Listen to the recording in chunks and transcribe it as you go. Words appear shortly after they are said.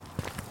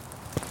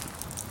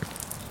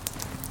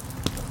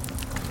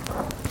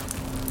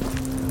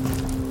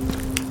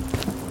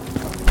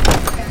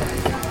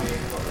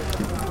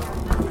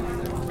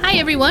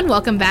everyone,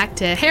 welcome back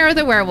to Hair of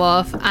the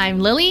Werewolf. I'm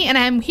Lily, and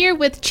I'm here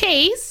with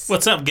Chase.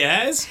 What's up,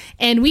 guys?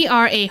 And we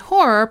are a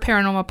horror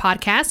paranormal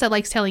podcast that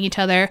likes telling each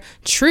other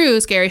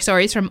true scary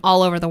stories from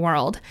all over the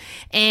world.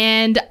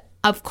 And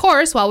of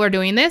course, while we're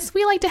doing this,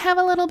 we like to have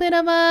a little bit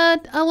of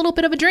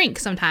a drink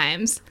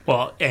sometimes.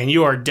 Well, and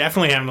you are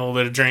definitely having a little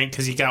bit of drink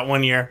because you got one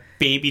of your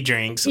baby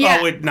drinks. Yeah.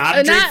 Oh, not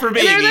a drink for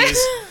babies,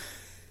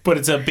 but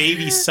it's a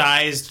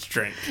baby-sized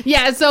drink.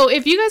 Yeah, so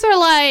if you guys are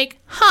like,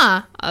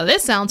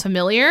 this sounds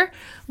familiar.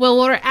 Well,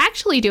 what we're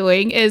actually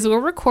doing is we're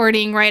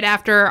recording right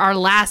after our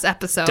last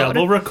episode.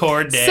 Double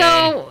record day.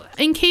 So,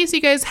 in case you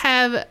guys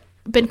have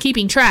been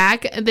keeping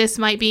track, this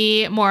might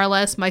be more or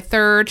less my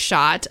third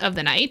shot of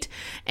the night,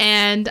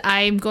 and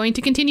I'm going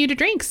to continue to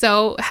drink,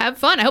 so have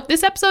fun. I hope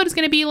this episode is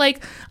going to be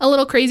like a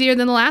little crazier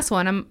than the last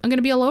one. I'm going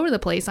to be all over the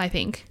place, I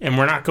think. And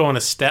we're not going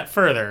a step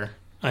further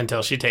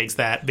until she takes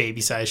that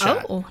baby-sized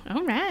shot. Oh,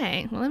 all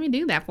right. Well, let me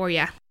do that for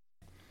you.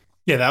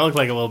 Yeah, that looked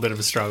like a little bit of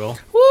a struggle.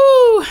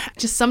 Woo!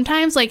 Just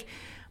sometimes, like,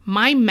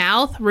 my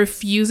mouth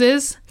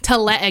refuses to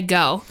let it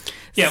go.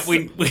 Yeah,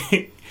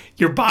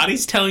 your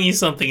body's telling you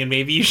something, and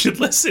maybe you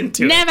should listen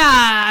to it. Never!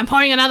 I'm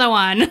pouring another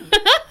one.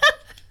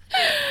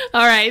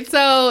 All right,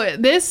 so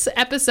this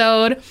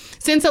episode,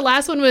 since the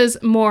last one was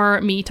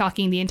more me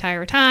talking the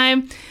entire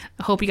time,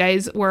 I hope you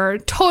guys were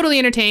totally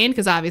entertained,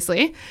 because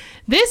obviously,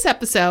 this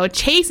episode,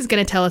 Chase is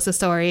going to tell us a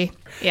story.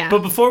 Yeah. But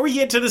before we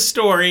get to the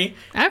story,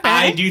 okay.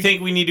 I do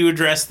think we need to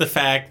address the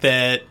fact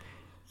that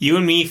you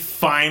and me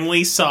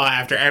finally saw,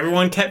 after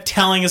everyone kept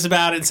telling us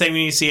about it and saying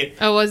we need to see it.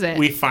 Oh, was it?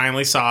 We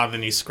finally saw the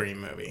new Scream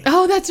movie.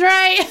 Oh, that's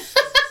right.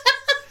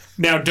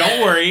 Now,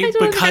 don't worry,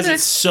 because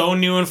it's so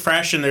new and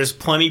fresh and there's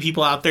plenty of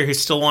people out there who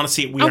still want to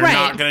see it. We are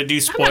not going to do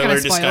spoiler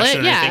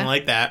discussion or anything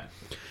like that.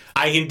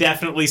 I can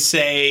definitely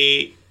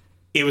say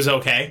it was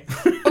okay.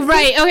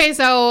 Right. Okay,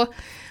 so,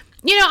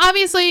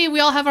 obviously we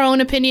all have our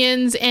own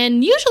opinions,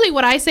 and usually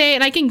what I say,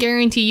 and I can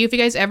guarantee you if you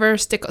guys ever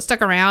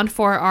stuck around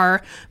for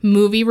our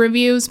movie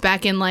reviews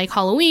back in like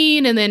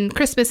Halloween and then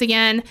Christmas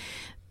again,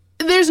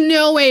 there's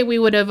no way we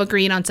would have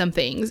agreed on some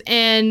things.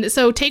 And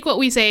so take what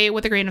we say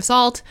with a grain of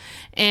salt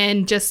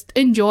and just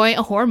enjoy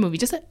a horror movie.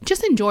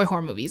 Just enjoy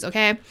horror movies,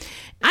 okay?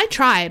 I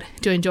tried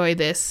to enjoy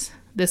this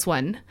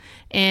one,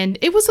 and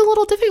it was a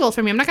little difficult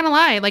for me. I'm not going to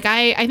lie. Like,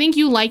 I think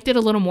you liked it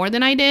a little more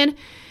than I did.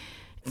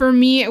 For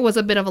me, it was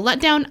a bit of a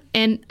letdown.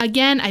 And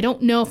again, I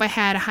don't know if I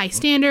had a high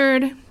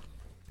standard,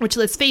 which,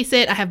 let's face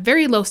it, I have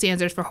very low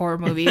standards for horror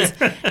movies.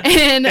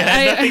 And it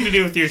has nothing to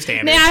do with your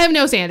standards. I have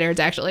no standards,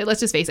 actually. Let's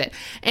just face it.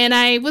 And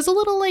I was a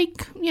little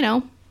like,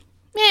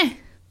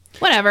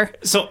 whatever.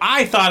 So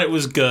I thought it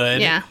was good.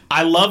 Yeah.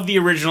 I love the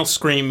original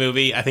Scream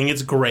movie. I think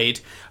it's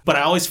great. But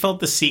I always felt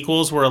the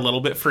sequels were a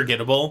little bit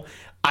forgettable.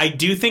 I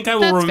do think I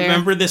will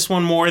remember this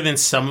one more than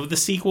some of the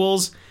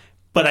sequels.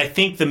 But I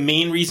think the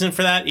main reason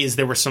for that is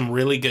there were some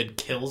really good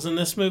kills in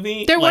this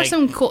movie. There were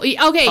some cool...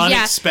 Okay,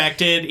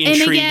 unexpected,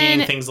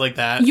 intriguing, things like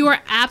that. You are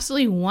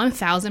absolutely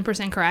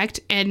 1,000%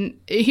 correct. And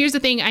here's the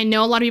thing. I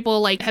know a lot of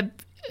people have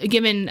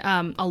given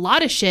a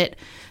lot of shit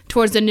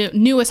towards the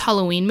newest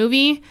Halloween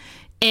movie.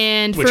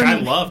 Which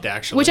I loved,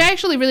 actually. Which I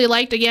actually really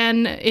liked.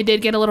 Again, it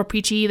did get a little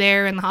preachy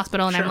there in the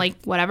hospital, and I'm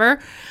like, whatever.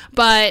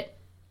 But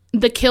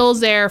the kills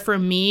there, for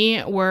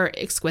me, were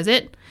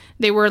exquisite.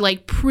 They were,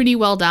 like, pretty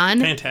well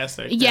done.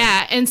 Fantastic.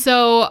 Yeah, and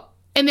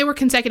they were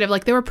consecutive.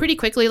 Like, they were pretty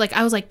quickly. Like,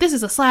 I was like, this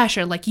is a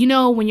slasher. Like,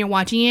 when you're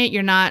watching it,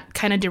 you're not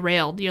kind of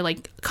derailed. You're,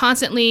 like,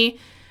 constantly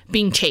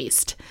being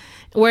chased.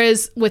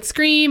 Whereas with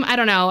Scream, I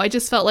don't know. I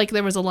just felt like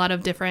there was a lot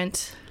of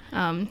different,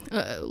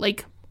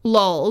 like,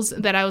 lulls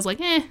that I was like,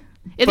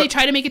 They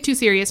tried to make it too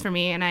serious for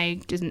me, and I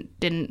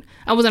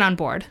I wasn't on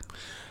board.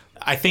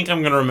 I think I'm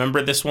going to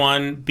remember this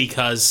one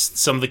because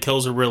some of the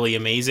kills are really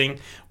amazing,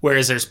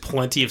 whereas there's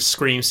plenty of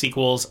Scream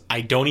sequels. I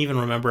don't even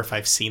remember if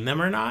I've seen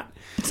them or not.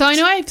 So I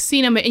know I've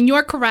seen them, and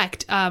you're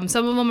correct.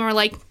 Some of them are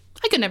like,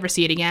 I could never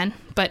see it again.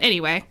 But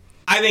anyway.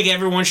 I think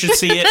everyone should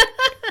see it.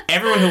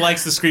 Everyone who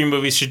likes the Scream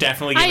movies should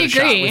definitely give it a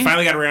shot. We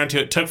finally got around to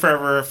it. It took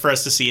forever for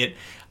us to see it.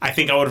 I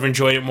think I would have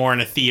enjoyed it more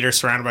in a theater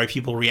surrounded by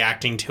people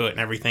reacting to it and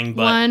everything.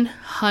 But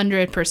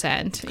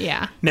 100%,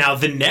 yeah. Now,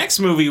 the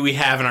next movie we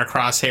have in our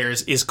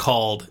crosshairs is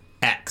called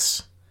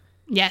X.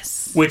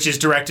 Yes. Which is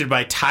directed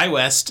by Ty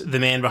West, the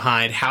man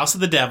behind House of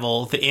the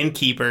Devil, The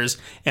Innkeepers,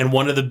 and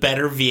one of the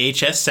better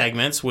VHS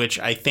segments, which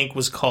I think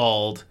was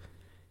called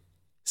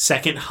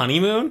Second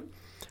Honeymoon.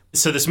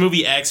 So this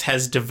movie X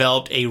has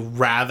developed a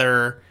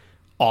rather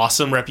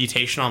awesome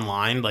reputation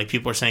online. Like,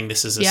 people are saying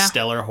this is a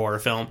stellar horror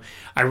film.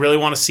 I really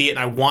want to see it, and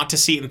I want to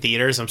see it in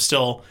theaters. I'm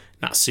still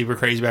not super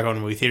crazy about going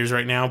to movie theaters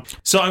right now.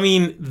 So, I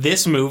mean,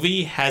 this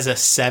movie has a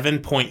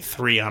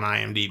 7.3 on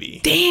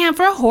IMDb. Damn,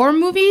 for a horror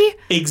movie?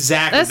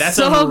 Exactly. That's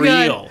so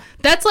unreal. Good.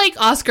 That's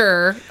like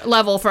Oscar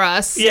level for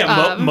us.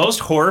 Yeah, most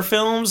horror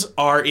films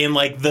are in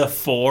like the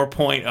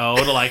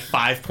 4.0 to like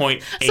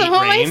 5.8 Some of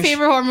my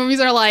favorite horror movies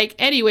are like,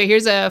 anyway,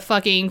 here's a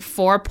fucking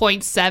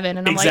 4.7.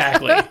 And I'm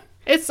exactly. like...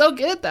 It's so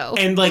good, though.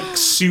 And, like,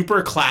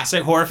 super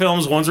classic horror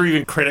films, ones where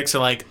even critics are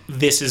like,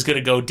 this is going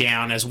to go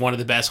down as one of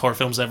the best horror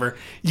films ever,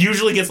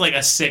 usually gets, like, a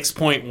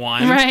 6.1.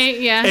 Right,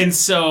 yeah. And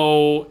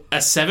so a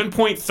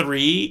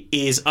 7.3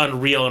 is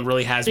unreal and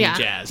really has me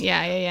jazzed.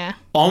 Yeah.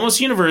 Almost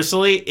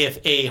universally, if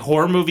a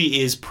horror movie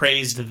is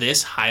praised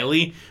this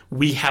highly,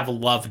 we have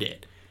loved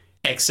it.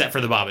 Except for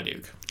The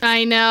Babadook.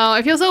 I know.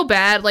 I feel so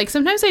bad. Like,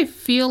 sometimes I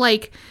feel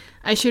like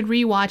I should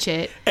rewatch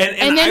it.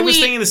 And then I was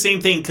thinking the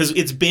same thing, because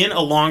it's been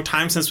a long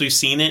time since we've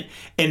seen it,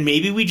 and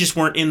maybe we just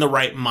weren't in the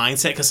right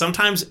mindset, because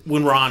sometimes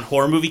when we're on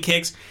horror movie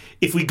kicks,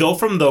 if we go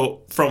from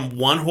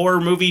one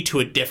horror movie to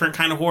a different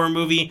kind of horror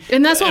movie,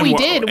 and that's what we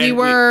did. We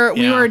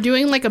were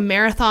doing like a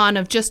marathon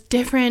of just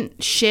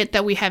different shit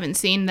that we haven't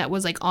seen that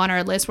was like on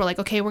our list. We're like,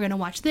 okay, we're gonna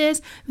watch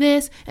this,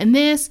 and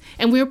this,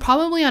 and we were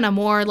probably on a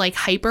more like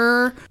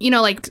hyper,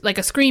 like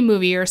a Scream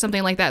movie or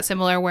something like that,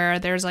 similar, where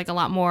there's like a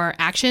lot more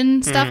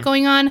action stuff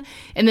going on,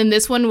 and then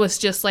this one was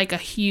just like a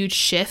huge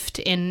shift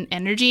in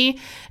energy,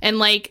 and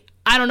like,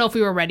 I don't know if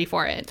we were ready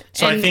for it.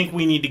 So I think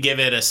we need to give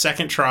it a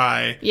second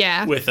try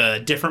with a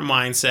different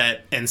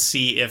mindset and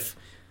see if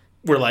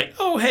we're like,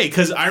 oh, hey,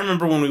 because I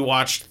remember when we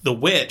watched The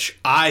Witch,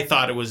 I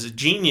thought it was a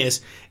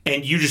genius,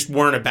 and you just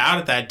weren't about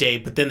it that day.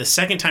 But then the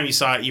second time you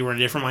saw it, you were in a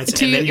different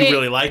mindset, and then you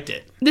really liked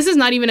it. This is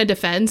not even a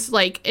defense.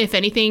 Like, if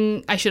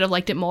anything, I should have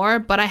liked it more,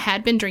 but I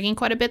had been drinking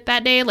quite a bit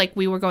that day. Like,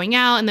 we were going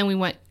out, and then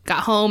we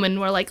got home, and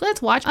we're like,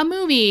 let's watch a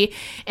movie.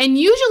 And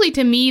usually,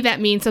 to me, that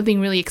means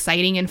something really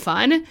exciting and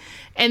fun.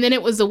 And then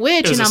it was The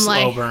Witch, and I'm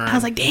like, I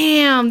was like,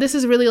 damn, this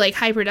is really like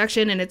high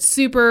production, and it's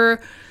super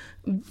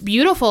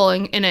beautiful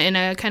in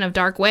a kind of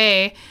dark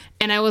way.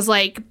 And I was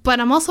like, but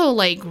I'm also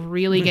like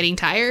really getting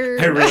tired.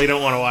 I really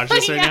don't want to watch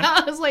this right now.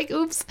 I was like,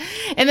 oops.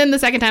 And then the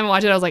second time I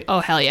watched it, I was like, oh,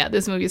 hell yeah,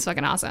 this movie is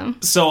fucking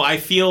awesome. So I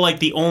feel like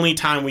the only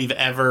time we've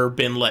ever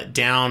been let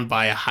down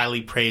by a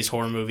highly praised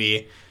horror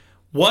movie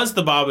was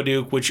The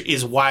Babadook, which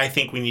is why I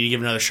think we need to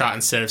give it another shot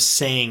instead of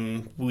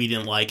saying we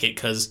didn't like it,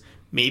 because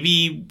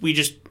maybe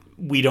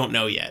we don't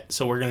know yet,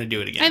 so we're going to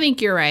do it again. I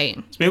think you're right.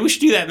 So maybe we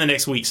should do that in the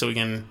next week so we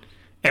can...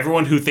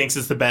 Everyone who thinks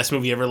it's the best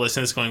movie ever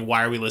listened is going,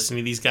 why are we listening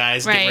to these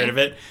guys? Get rid of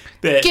it.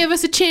 Give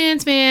us a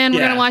chance, man. We're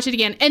going to watch it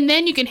again. And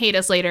then you can hate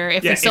us later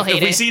if we still hate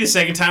it. If we see it the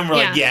second time, we're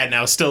like,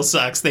 no, still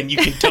sucks. Then you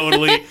can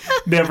totally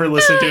never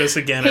listen to us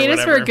again hate or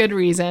whatever. Hate us for a good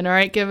reason, all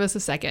right? Give us a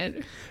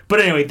second.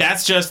 But anyway,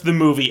 that's just the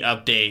movie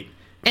update.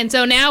 And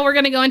so now we're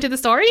going to go into the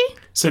story?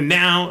 So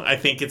now I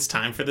think it's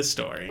time for the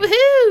story.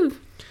 Woohoo!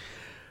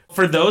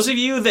 For those of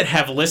you that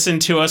have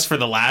listened to us for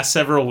the last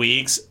several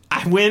weeks,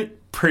 I went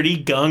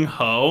pretty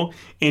gung-ho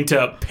into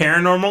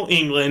paranormal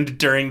England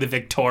during the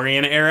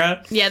Victorian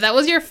era. Yeah, that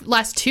was your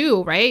last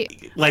two,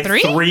 right? Like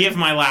three of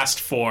my last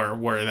four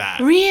were that.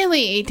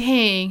 Really?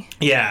 Dang.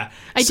 Yeah.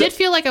 I did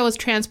feel like I was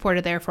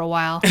transported there for a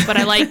while, but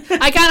I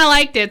kind of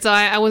liked it, so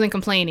I wasn't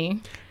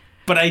complaining.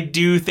 But I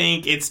do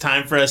think it's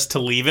time for us to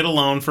leave it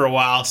alone for a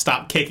while,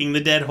 stop kicking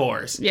the dead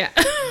horse. Yeah.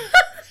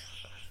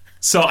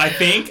 So I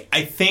think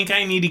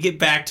I need to get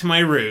back to my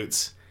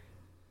roots.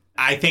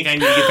 I think I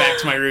need to get back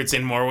to my roots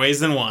in more ways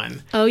than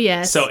one. Oh,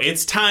 yes. So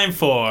it's time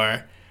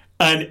for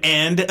an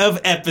end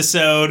of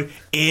episode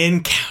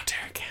encounter.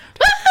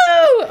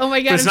 Woo-hoo! Oh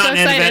my God, I'm so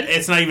excited.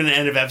 It's not even an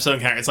end of episode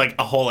encounter. It's like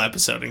a whole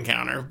episode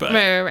encounter. But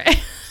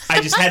right. I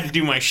just had to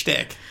do my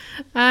shtick.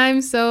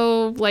 I'm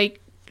so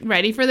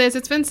ready for this.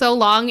 It's been so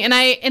long, and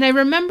I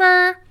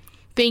remember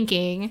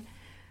thinking,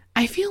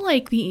 I feel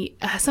like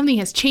something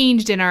has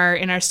changed in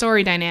our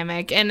story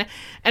dynamic, and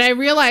I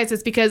realize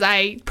it's because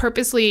I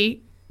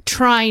purposely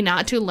try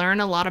not to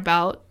learn a lot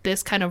about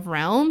this kind of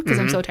realm because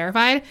I'm so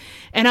terrified.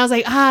 And I was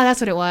like,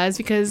 that's what it was,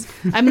 because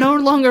I'm no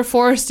longer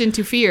forced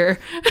into fear.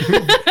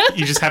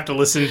 You just have to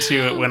listen to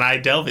it when I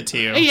delve it to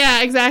you.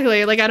 Yeah,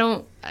 exactly. Like I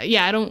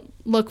don't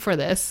look for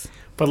this.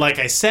 But like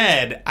I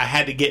said, I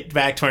had to get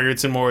back to my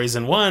roots in more ways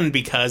than one,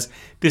 because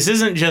this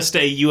isn't just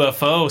a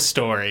UFO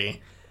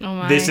story. Oh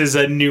my. This is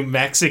a New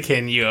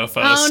Mexican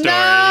UFO story.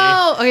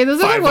 Oh no! Okay,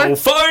 those are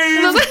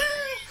 505.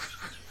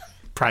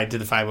 Pride to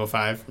the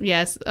 505.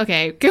 Yes.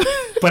 Okay.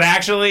 But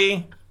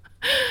actually,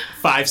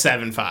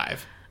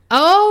 575.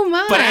 Oh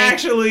my! But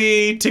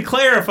actually, to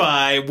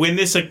clarify, when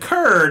this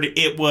occurred,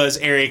 it was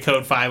area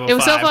code 505. It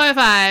was still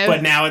 505.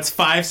 But now it's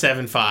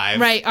 575.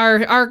 Right.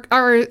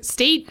 Our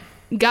state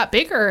got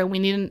bigger, and we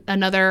need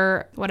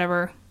another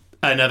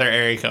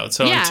area code.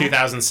 So in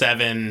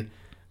 2007.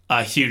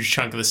 A huge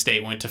chunk of the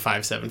state went to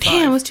 575.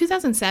 Damn, it was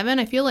 2007?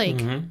 I feel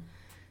like it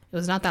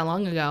was not that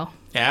long ago.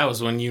 Yeah, it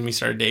was when you and me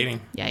started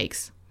dating.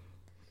 Yikes.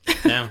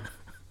 Yeah.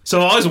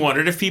 So I always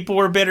wondered if people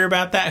were bitter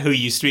about that, who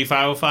used to be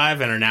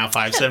 505 and are now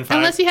 575.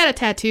 Unless you had a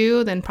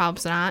tattoo, then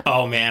probably not.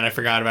 Oh, man, I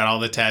forgot about all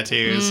the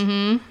tattoos.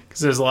 Because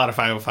there's a lot of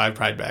 505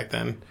 pride back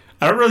then.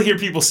 I don't really hear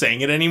people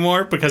saying it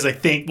anymore, because I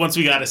think once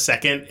we got a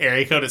second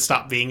area code, it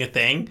stopped being a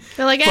thing.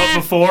 They're like, But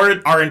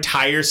before, our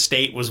entire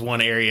state was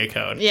one area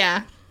code.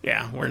 Yeah.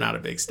 Yeah, we're not a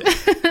big state.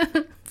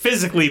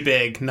 Physically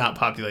big, not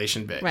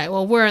population big. Right,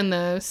 well, we're in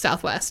the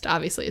Southwest.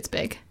 Obviously, it's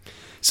big.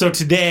 So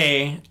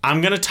today, I'm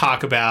going to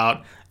talk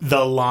about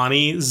the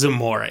Lonnie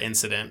Zamora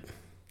incident.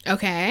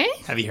 Okay.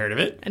 Have you heard of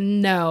it?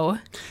 No.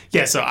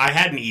 Yeah, so I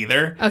hadn't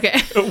either. Okay.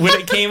 When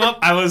it came up,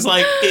 I was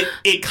like,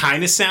 it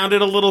kind of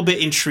sounded a little bit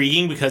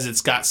intriguing because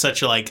it's got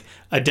such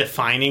a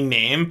defining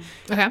name,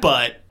 Okay.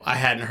 but I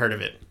hadn't heard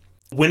of it.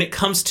 When it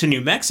comes to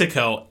New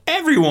Mexico,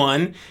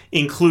 everyone,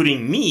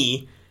 including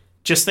me,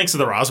 just thinks of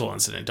the Roswell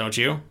incident, don't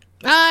you?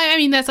 I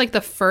mean, that's like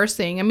the first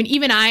thing. I mean,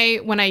 even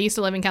when I used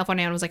to live in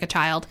California and was like a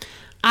child,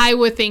 I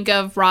would think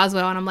of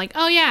Roswell and I'm like,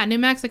 oh yeah, New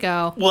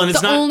Mexico. Well, and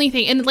it's the not only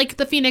thing. And like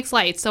the Phoenix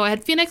Lights. So I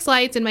had Phoenix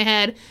Lights in my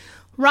head,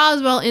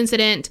 Roswell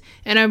incident.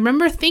 And I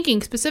remember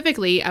thinking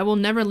specifically, I will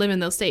never live in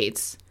those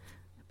states.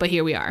 But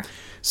here we are.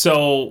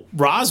 So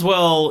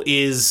Roswell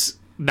is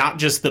not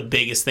just the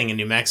biggest thing in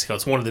New Mexico.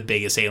 It's one of the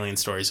biggest alien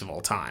stories of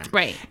all time.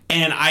 Right.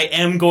 And I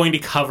am going to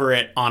cover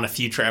it on a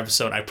future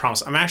episode, I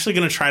promise. I'm actually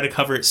going to try to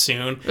cover it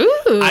soon.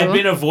 Ooh. I've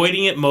been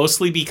avoiding it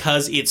mostly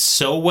because it's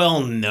so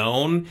well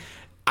known.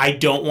 I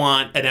don't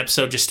want an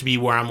episode just to be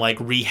where I'm like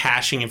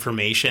rehashing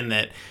information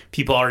that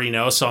people already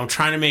know. So I'm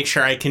trying to make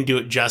sure I can do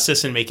it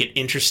justice and make it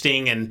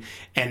interesting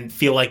and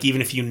feel like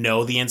even if you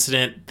know the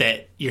incident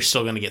that you're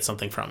still going to get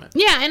something from it.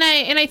 Yeah, and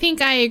I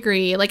think I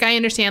agree. Like, I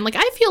understand. Like,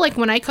 I feel like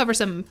when I cover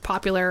some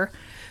popular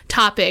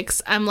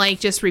topics, I'm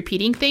like just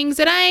repeating things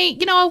that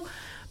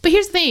but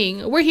here's the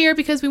thing. We're here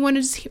because we want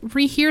to just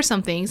rehear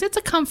some things. It's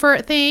a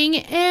comfort thing.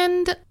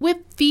 And with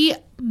the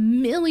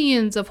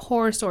millions of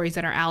horror stories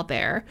that are out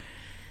there,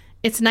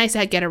 it's nice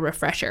to get a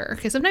refresher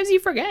because sometimes you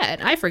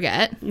forget. I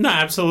forget. No,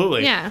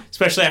 absolutely. Yeah.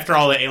 Especially after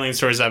all the alien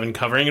stories I've been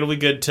covering. It'll be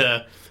good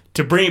to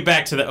bring it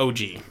back to the OG.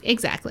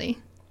 Exactly.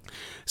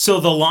 So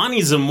the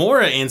Lonnie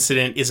Zamora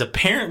incident is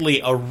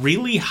apparently a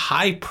really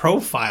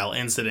high-profile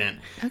incident.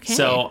 Okay.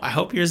 So I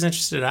hope you're as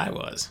interested as I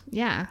was.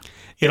 Yeah.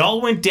 It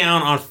all went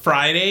down on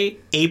Friday,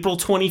 April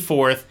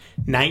 24th,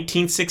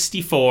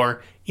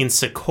 1964, in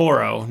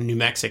Socorro, New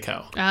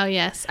Mexico. Oh,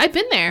 yes. I've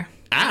been there.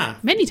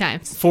 Many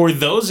times. For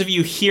those of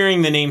you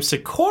hearing the name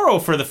Socorro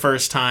for the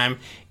first time,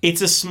 it's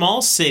a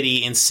small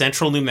city in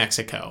central New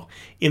Mexico.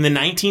 In the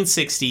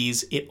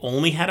 1960s, it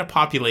only had a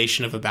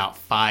population of about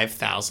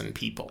 5,000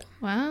 people.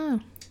 Wow.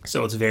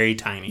 So it's very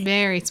tiny.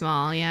 Very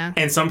small, yeah.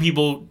 And some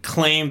people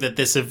claim that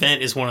this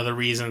event is one of the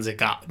reasons it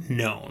got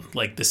known.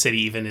 Like, the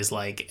city even is,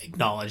 like,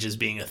 acknowledged as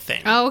being a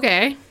thing. Oh,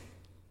 okay.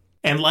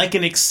 And like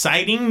an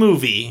exciting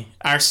movie,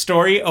 our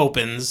story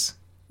opens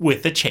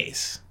with a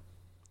chase.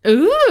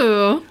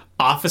 Ooh.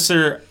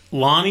 Officer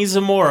Lonnie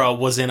Zamora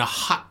was in a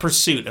hot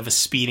pursuit of a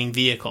speeding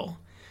vehicle.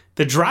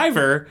 The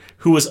driver,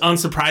 who was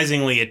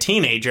unsurprisingly a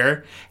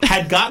teenager,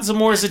 had got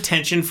Zamora's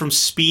attention from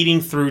speeding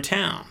through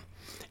town.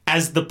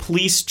 As the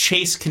police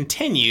chase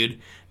continued,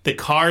 the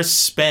cars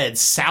sped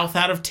south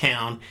out of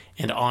town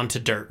and onto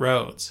dirt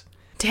roads.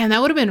 Damn,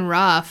 that would have been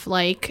rough.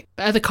 Like,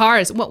 the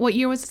cars. What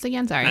year was this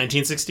again? Sorry.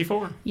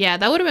 1964. Yeah,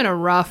 that would have been a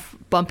rough,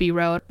 bumpy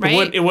road,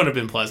 right? It would have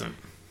been pleasant.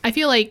 I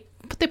feel like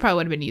but they probably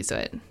would have been used to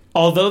it.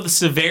 Although the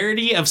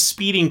severity of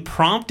speeding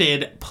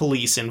prompted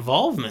police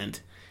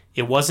involvement,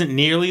 it wasn't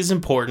nearly as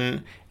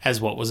important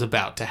as what was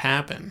about to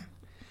happen.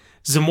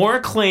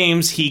 Zamora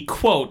claims he,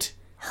 quote,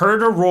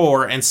 heard a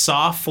roar and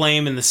saw a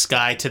flame in the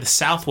sky to the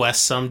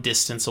southwest some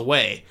distance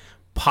away,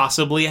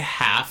 possibly a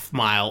half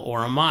mile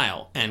or a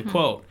mile, end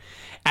quote.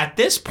 At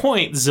this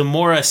point,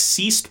 Zamora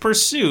ceased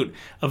pursuit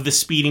of the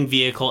speeding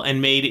vehicle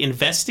and made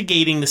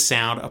investigating the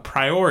sound a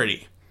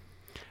priority.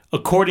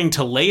 According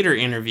to later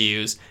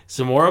interviews,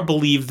 Zamora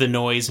believed the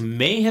noise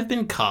may have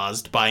been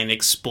caused by an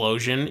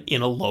explosion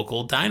in a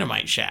local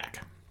dynamite shack.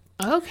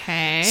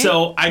 Okay.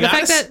 So the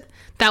fact that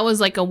that was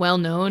like a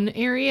well-known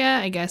area,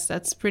 I guess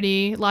that's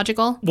pretty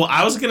logical. Well,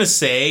 I was going to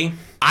say,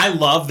 I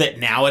love that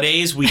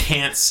nowadays we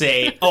can't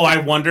say, oh, I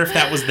wonder if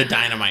that was the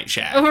dynamite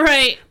shack.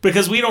 Right.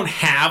 Because we don't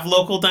have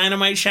local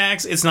dynamite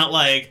shacks. It's not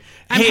like,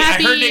 hey,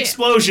 happy. I heard an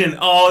explosion.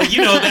 Oh,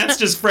 that's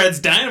just Fred's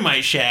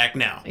dynamite shack.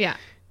 No. Yeah.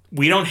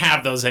 We don't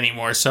have those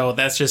anymore, so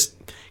that's just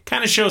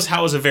kind of shows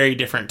how it was a very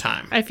different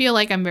time. I feel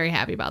like I'm very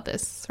happy about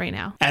this right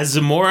now. As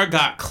Zamora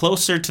got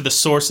closer to the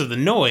source of the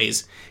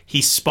noise,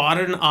 he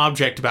spotted an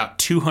object about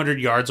 200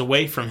 yards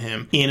away from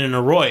him in an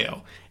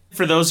arroyo.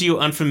 For those of you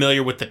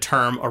unfamiliar with the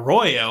term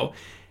arroyo,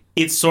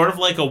 it's sort of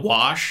like a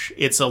wash.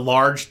 It's a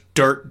large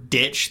dirt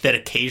ditch that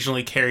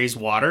occasionally carries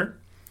water.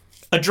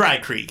 A dry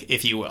creek,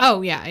 if you will.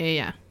 Oh,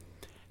 yeah.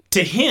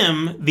 To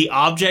him, the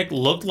object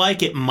looked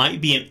like it might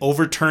be an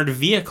overturned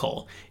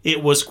vehicle.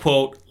 It was,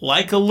 quote,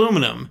 like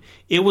aluminum.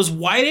 It was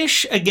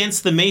whitish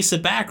against the mesa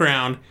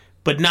background,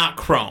 but not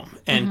chrome,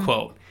 end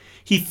quote.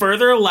 He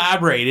further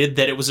elaborated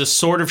that it was a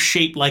sort of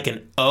shape like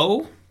an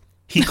O.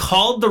 He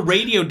called the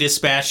radio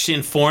dispatch to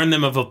inform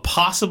them of a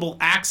possible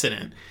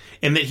accident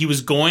and that he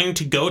was going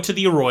to go to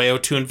the arroyo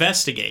to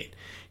investigate.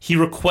 He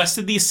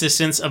requested the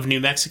assistance of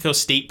New Mexico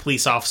State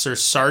Police Officer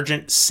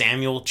Sergeant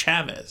Samuel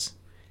Chavez.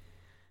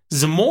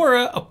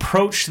 Zamora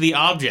approached the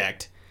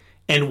object,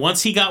 and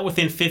once he got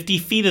within 50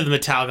 feet of the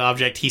metallic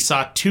object, he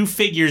saw two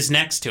figures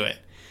next to it.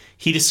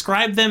 He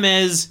described them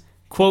as,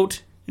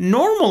 quote,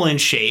 normal in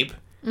shape,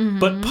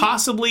 but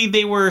possibly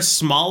they were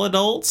small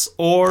adults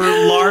or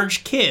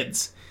large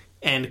kids.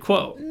 End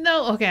quote.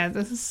 No, okay,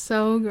 this is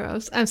so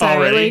gross. I'm sorry.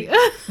 Already?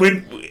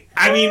 Like,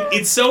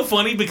 It's so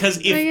funny because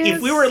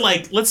if we were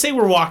like, let's say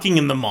we're walking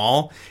in the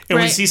mall and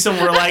we Right. see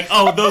someone, we're like,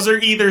 oh, those are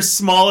either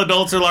small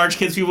adults or large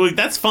kids, people are like,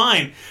 that's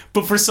fine.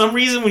 But for some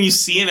reason, when you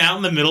see them out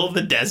in the middle of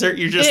the desert,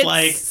 you're just it's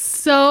like,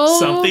 so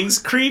something's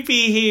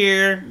creepy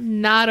here.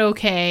 not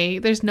okay.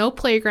 There's no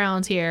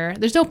playgrounds here.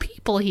 There's no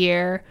people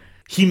here.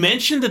 He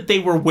mentioned that they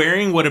were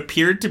wearing what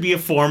appeared to be a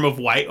form of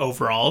white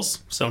overalls,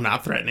 so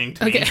not threatening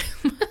to me. Okay.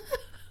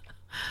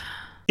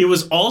 It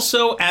was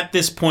also at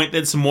this point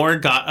that Zamora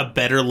got a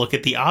better look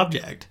at the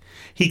object.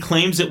 He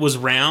claims it was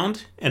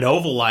round and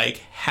oval-like,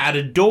 had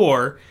a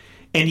door,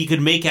 and he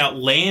could make out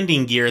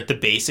landing gear at the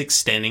base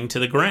extending to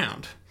the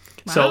ground.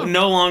 Wow. So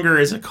no longer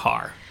is a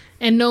car.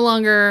 And no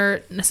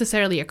longer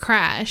necessarily a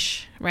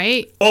crash,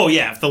 right? Oh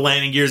yeah, if the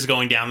landing gear is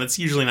going down, that's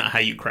usually not how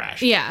you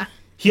crash. Yeah.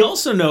 He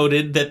also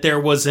noted that there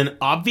was an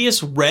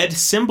obvious red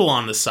symbol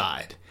on the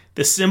side.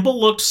 The symbol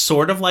looked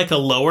sort of like a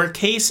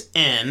lowercase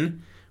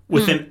n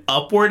with an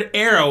upward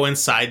arrow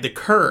inside the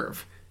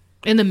curve.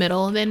 In the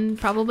middle, then,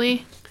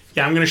 probably.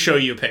 Yeah, I'm going to show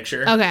you a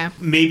picture. Okay.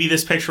 Maybe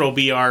this picture will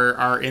be our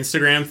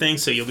Instagram thing,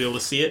 so you'll be able to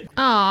see it.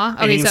 Aw. And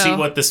Okay, you can so see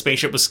what the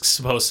spaceship was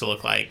supposed to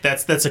look like.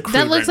 That's a crude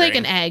that looks like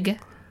rendering. an egg.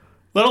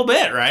 Little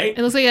bit, right?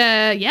 It looks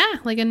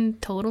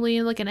like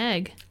totally like an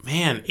egg.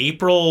 Man,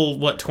 April,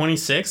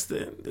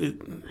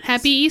 26th?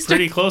 Happy Easter.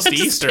 Pretty close to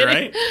Just Easter,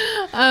 kidding.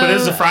 right? But it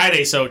was a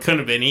Friday, so it couldn't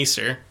have been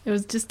Easter. It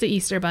was just the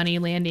Easter bunny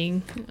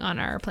landing on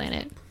our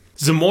planet.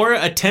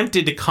 Zamora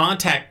attempted to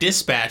contact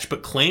dispatch,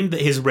 but claimed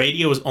that his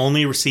radio was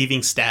only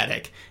receiving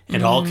static,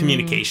 and all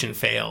communication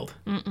failed.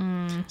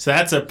 So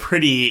that's a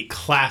pretty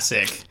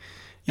classic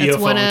That's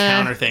UFO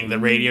encounter thing. The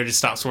radio just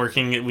stops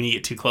working when you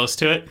get too close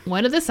to it.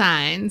 One of the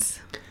signs.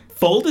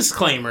 Full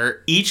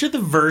disclaimer, each of the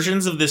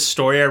versions of this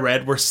story I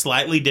read were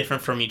slightly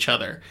different from each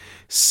other.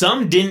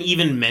 Some didn't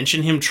even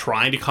mention him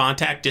trying to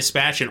contact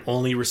dispatch and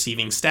only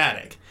receiving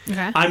static.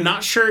 Okay. I'm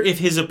not sure if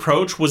his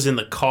approach was in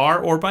the car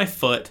or by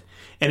foot.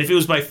 And if it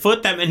was by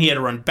foot, that meant he had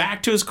to run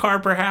back to his car,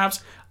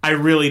 perhaps. I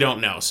really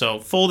don't know. So,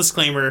 full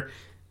disclaimer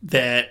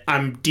that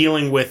I'm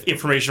dealing with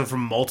information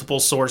from multiple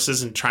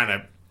sources and trying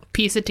to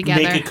Piece it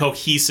together. make a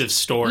cohesive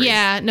story.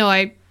 Yeah, no,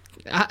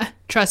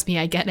 trust me,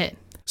 I get it.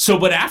 So,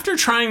 but after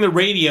trying the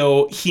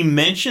radio, he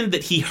mentioned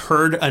that he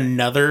heard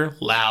another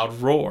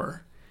loud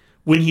roar.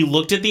 When he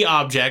looked at the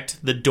object,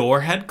 the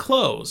door had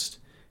closed,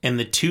 and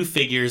the two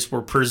figures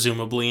were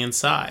presumably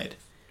inside.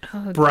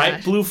 Oh, Bright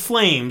gosh. blue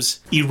flames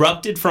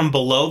erupted from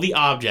below the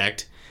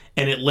object,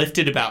 and it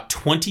lifted about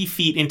 20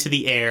 feet into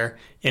the air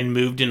and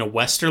moved in a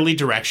westerly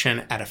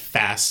direction at a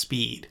fast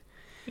speed.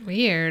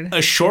 Weird.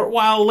 A short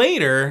while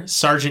later,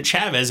 Sergeant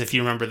Chavez, if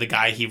you remember the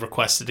guy he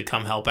requested to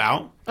come help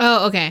out,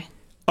 Oh, okay.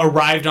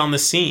 arrived on the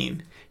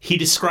scene. He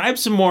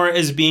describes Zamora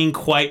as being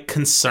quite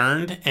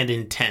concerned and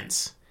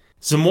intense.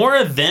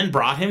 Zamora then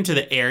brought him to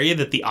the area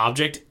that the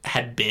object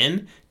had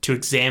been to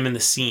examine the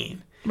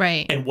scene.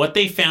 Right. And what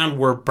they found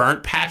were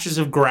burnt patches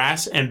of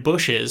grass and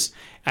bushes,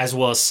 as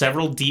well as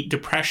several deep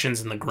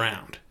depressions in the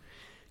ground.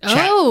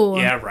 Oh.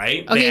 Yeah,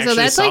 right? Okay, They so actually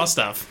that's saw like-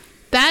 stuff.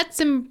 That's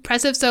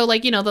impressive. So,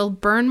 like, the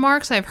burn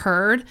marks I've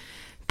heard,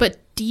 but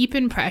deep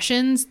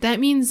impressions, that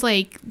means,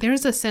 like,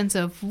 there's a sense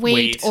of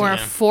weight or yeah. a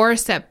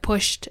force that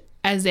pushed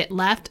as it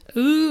left.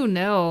 Ooh,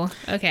 no.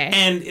 Okay.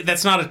 And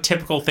that's not a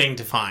typical thing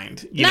to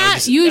find. Not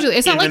just usually.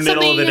 It's in not like the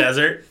middle of the something-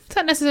 desert. It's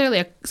not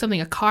necessarily something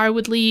a car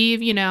would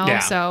leave, Yeah.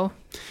 so.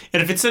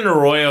 And if it's an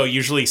arroyo,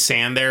 usually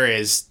sand there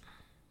is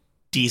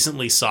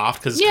decently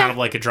soft because it's Yeah. kind of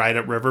like a dried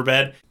up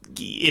riverbed.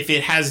 If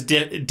it has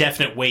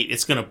definite weight,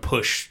 it's going to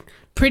push.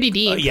 Pretty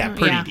deep.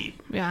 Pretty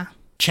deep. Yeah.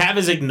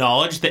 Chavez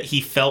acknowledged that he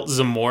felt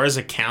Zamora's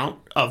account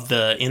of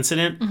the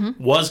incident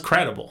Mm-hmm. was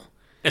credible.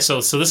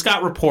 So this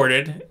got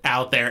reported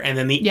out there, and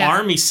then the Yeah.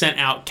 Army sent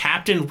out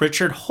Captain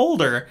Richard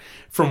Holder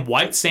from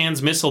White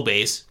Sands Missile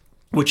Base,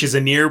 which is a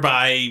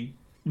nearby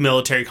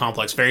military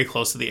complex very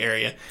close to the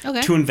area,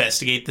 Okay. to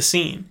investigate the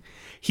scene.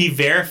 He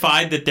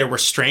verified that there were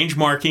strange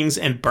markings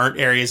and burnt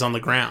areas on the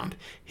ground.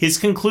 His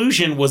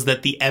conclusion was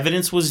that the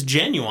evidence was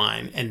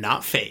genuine and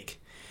not fake.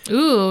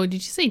 Ooh, did you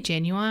say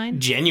genuine?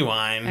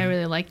 Genuine. I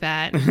really like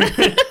that.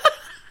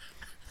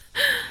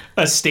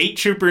 A state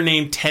trooper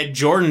named Ted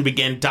Jordan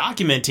began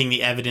documenting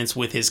the evidence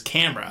with his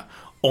camera,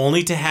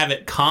 only to have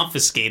it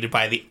confiscated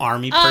by the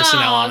Army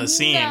personnel on the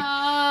scene.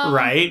 No.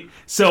 Right?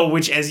 So,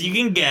 which, as you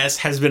can guess,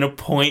 has been a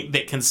point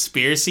that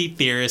conspiracy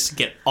theorists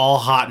get all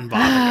hot and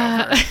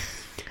bothered over.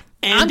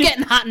 And I'm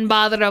getting hot and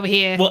bothered over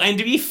here. well, and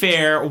to be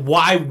fair,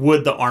 why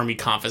would the Army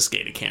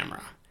confiscate a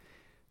camera?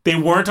 They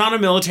weren't on a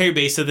military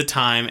base at the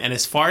time, and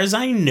as far as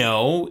I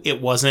know,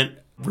 it wasn't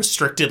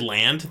restricted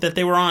land that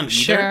they were on either.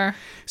 Sure.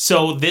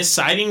 So this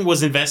sighting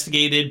was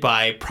investigated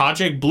by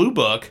Project Blue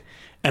Book,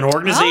 an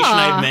organization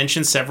I've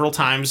mentioned several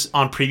times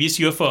on previous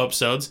UFO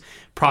episodes.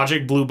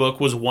 Project Blue Book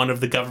was one of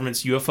the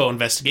government's UFO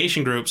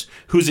investigation groups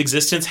whose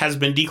existence has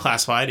been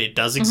declassified. It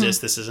does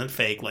exist. This isn't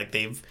fake. Like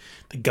the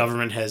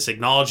government has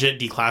acknowledged it,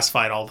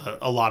 declassified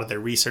a lot of their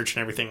research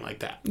and everything like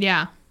that.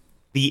 Yeah.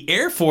 The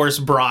Air Force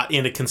brought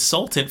in a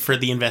consultant for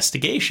the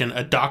investigation,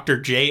 a Dr.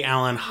 J.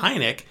 Allen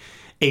Hynek,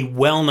 a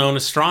well-known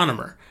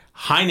astronomer.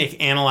 Hynek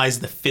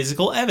analyzed the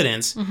physical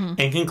evidence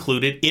and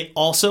concluded it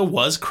also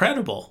was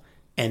credible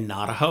and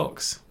not a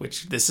hoax,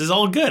 which this is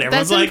all good.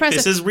 Everyone's That's like, impressive.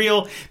 this is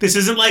real. This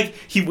isn't like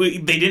they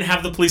didn't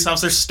have the police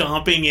officer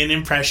stomping in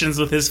impressions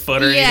with his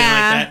foot or anything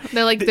like that.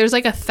 They're like, there's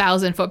like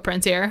 1,000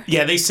 footprints here.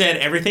 Yeah, they said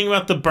everything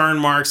about the burn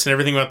marks and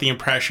everything about the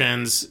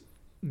impressions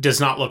does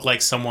not look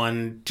like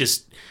someone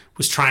just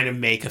was trying to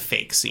make a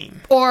fake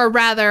scene. Or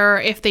rather,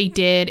 if they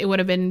did, it would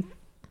have been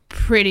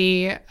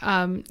pretty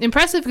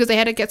impressive because they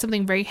had to get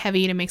something very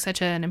heavy to make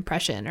such an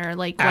impression or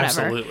like whatever.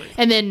 Absolutely.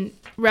 And then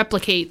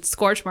replicate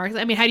scorch marks.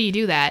 I mean, how do you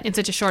do that in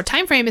such a short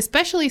time frame,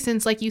 especially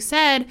since, like you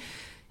said,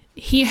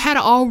 he had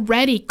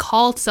already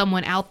called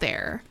someone out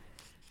there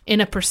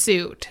in a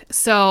pursuit.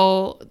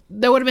 So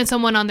there would have been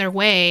someone on their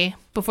way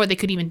before they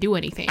could even do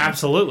anything.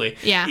 Absolutely.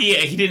 Yeah.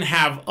 He didn't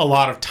have a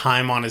lot of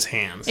time on his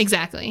hands.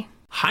 Exactly.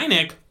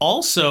 Hynek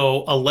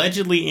also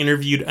allegedly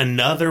interviewed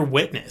another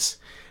witness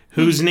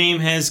whose name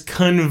has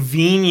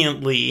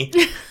conveniently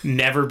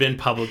never been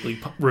publicly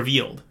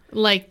revealed.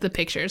 Like the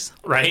pictures.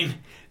 Right?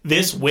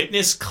 This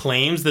witness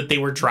claims that they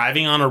were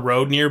driving on a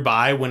road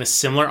nearby when a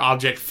similar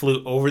object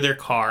flew over their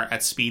car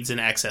at speeds in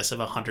excess of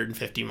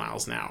 150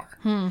 miles an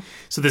hour.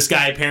 So this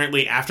guy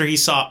apparently, after he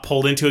saw it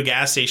pulled into a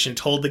gas station,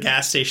 told the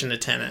gas station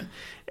attendant.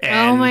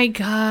 And, oh my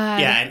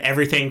God. Yeah, and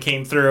everything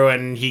came through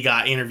and he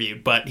got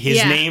interviewed. But his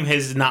name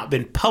has not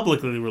been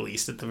publicly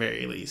released at the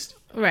very least.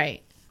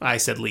 Right. I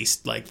said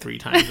least like 3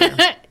 times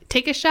there.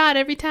 Take a shot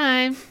every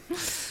time.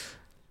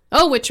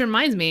 Oh, which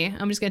reminds me,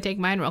 I'm just going to take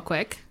mine real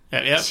quick.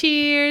 Yep.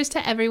 Cheers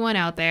to everyone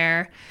out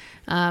there.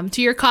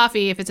 To your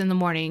coffee if it's in the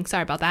morning.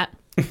 Sorry about that.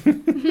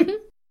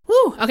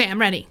 Woo. Okay, I'm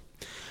ready.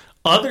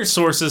 Other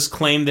sources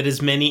claim that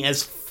as many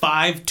as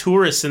 5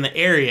 tourists in the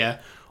area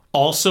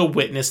also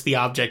witnessed the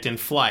object in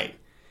flight.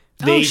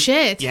 Oh,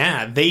 shit.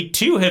 Yeah, they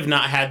too have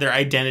not had their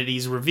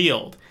identities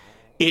revealed.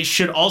 It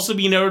should also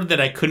be noted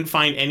that I couldn't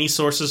find any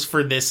sources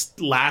for this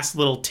last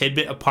little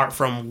tidbit apart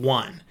from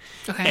one.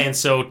 Okay. And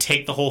so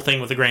take the whole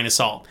thing with a grain of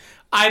salt.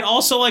 I'd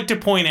also like to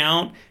point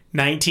out,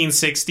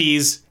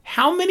 1960s,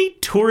 how many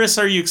tourists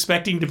are you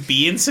expecting to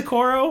be in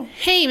Socorro?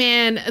 Hey,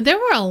 man, there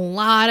were a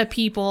lot of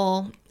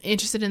people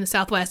interested in the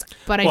Southwest,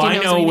 but I do know I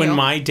know something when new.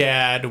 my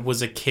dad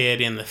was a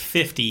kid in the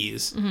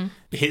 50s,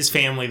 his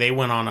family, they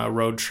went on a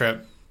road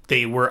trip.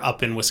 They were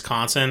up in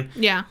Wisconsin,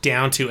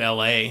 down to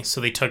LA.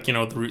 So they took, the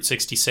Route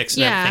 66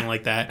 and everything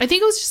like that. I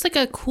think it was just like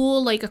a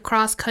cool, like a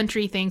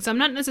cross-country thing. So I'm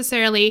not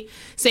necessarily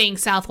saying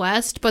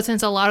Southwest, but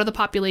since a lot of the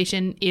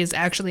population is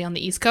actually on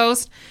the East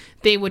Coast,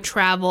 they would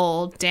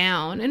travel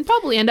down and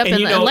probably end up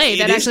in LA.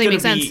 That actually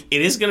makes sense.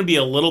 It is going to be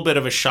a little bit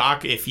of a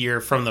shock if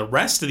you're from the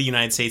rest of the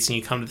United States and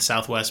you come to the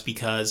Southwest,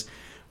 because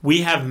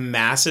we have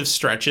massive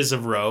stretches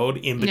of road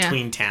in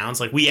between towns.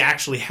 Like we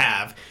actually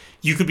have...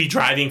 You could be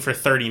driving for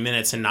 30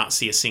 minutes and not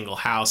see a single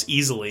house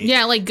easily.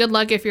 Yeah, like good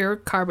luck if your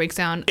car breaks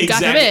down. Exactly.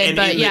 God forbid, and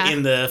but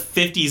in the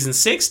 50s and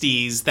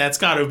 60s, that's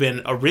got to have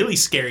been a really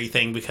scary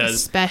thing because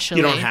Especially.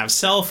 You don't have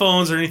cell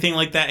phones or anything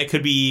like that. It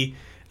could be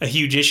a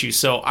huge issue.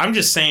 So I'm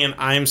just saying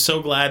I'm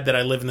so glad that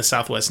I live in the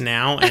Southwest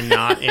now and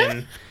not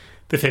in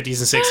the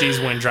 50s and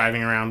 60s when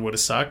driving around would have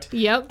sucked.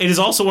 Yep. It is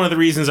also one of the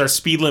reasons our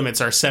speed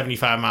limits are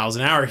 75 miles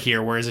an hour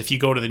here, whereas if you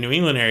go to the New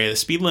England area, the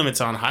speed limits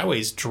on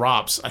highways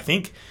drops.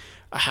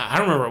 I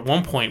don't remember at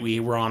one point we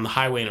were on the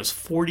highway and it was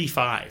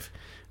 45.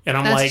 And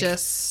I'm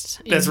that's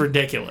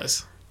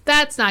ridiculous.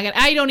 That's not good.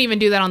 I don't even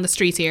do that on the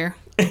streets here.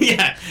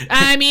 Yeah.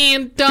 I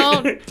mean,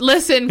 don't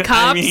listen,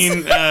 cops.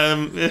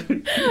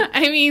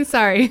 I mean,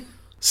 sorry.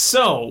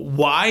 So,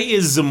 why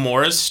is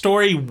Zamora's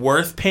story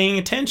worth paying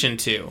attention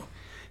to?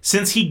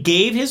 Since he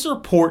gave his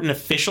report in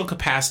official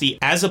capacity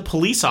as a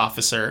police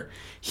officer,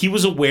 he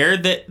was aware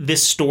that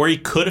this story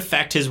could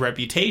affect his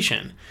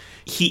reputation.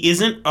 He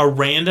isn't a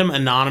random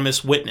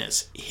anonymous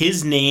witness.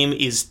 His name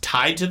is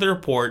tied to the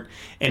report,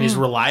 and his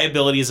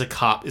reliability as a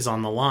cop is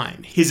on the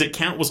line. His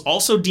account was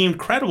also deemed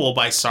credible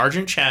by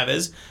Sergeant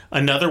Chavez,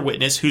 another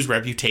witness whose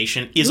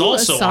reputation is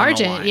also on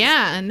the line.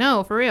 Yeah,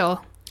 no, for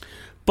real.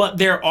 But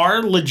there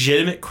are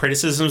legitimate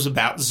criticisms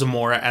about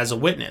Zamora as a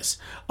witness.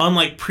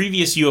 Unlike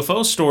previous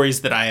UFO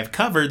stories that I have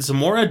covered,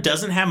 Zamora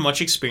doesn't have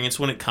much experience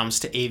when it comes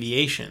to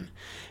aviation.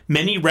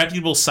 Many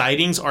reputable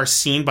sightings are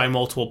seen by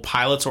multiple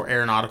pilots or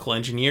aeronautical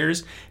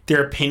engineers.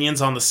 Their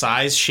opinions on the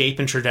size, shape,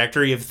 and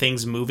trajectory of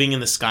things moving in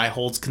the sky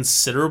holds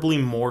considerably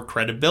more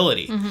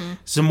credibility.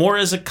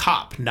 Zamora is a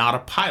cop, not a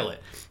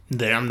pilot.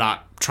 I'm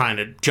not trying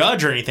to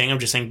judge or anything, I'm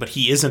just saying, but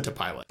he isn't a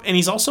pilot. And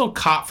he's also a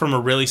cop from a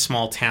really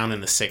small town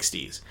in the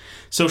 60s.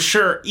 So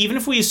sure, even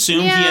if we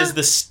assume he has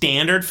the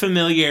standard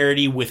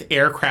familiarity with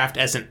aircraft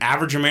as an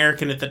average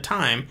American at the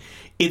time,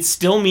 it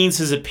still means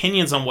his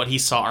opinions on what he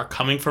saw are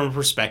coming from a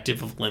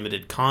perspective of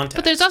limited context.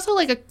 But there's also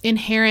like an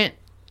inherent,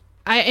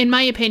 in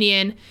my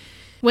opinion,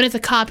 when it's a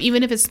cop,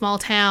 even if it's small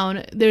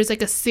town, there's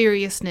like a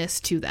seriousness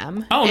to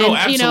them. Oh, no,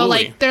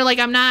 absolutely. They're like,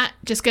 I'm not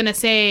just going to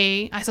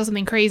say I saw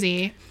something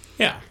crazy.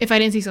 Yeah. If I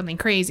didn't see something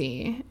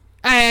crazy.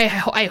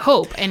 I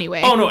hope,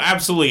 anyway. Oh, no,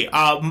 absolutely.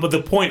 But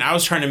the point I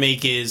was trying to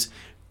make is,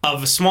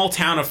 of a small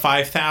town of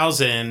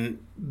 5,000,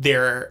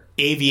 their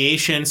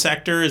aviation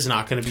sector is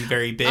not going to be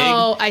very big.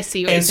 Oh, I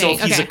see what you're saying. And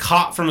so if he's a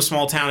cop from a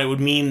small town, it would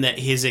mean that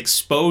his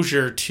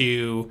exposure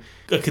to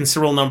a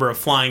considerable number of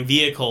flying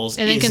vehicles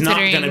is not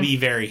going to be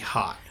very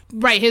high.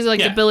 Right, his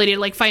ability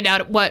to find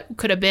out what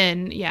could have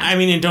been. Yeah, I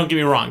mean, and don't get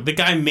me wrong, the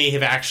guy may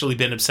have actually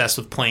been obsessed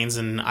with planes,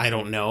 and I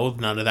don't know.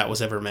 None of that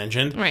was ever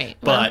mentioned. Right,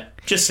 but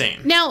just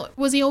saying. Now,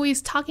 was he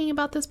always talking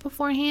about this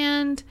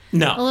beforehand?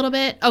 No, a little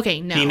bit.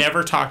 Okay, no, he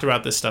never talked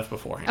about this stuff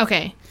beforehand.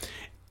 Okay.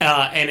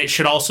 And it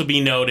should also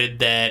be noted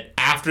that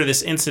after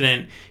this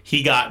incident,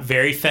 he got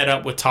very fed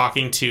up with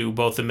talking to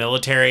both the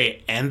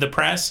military and the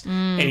press,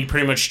 and he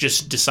pretty much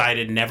just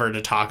decided never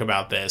to talk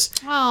about this.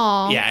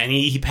 Oh. Yeah, and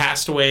he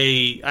passed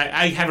away.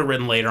 I have it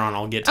written later on.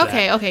 I'll get to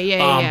that. Okay,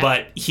 yeah.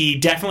 But he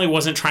definitely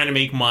wasn't trying to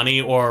make money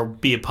or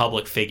be a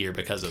public figure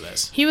because of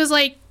this. He was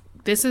like,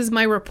 this is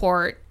my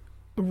report.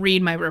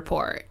 Read my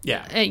report.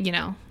 Yeah.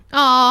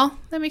 Aw,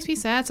 that makes me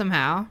sad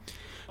somehow.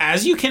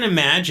 As you can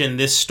imagine,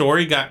 this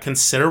story got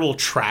considerable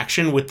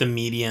traction with the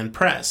media and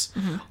press.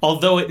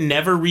 Although it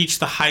never reached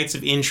the heights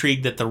of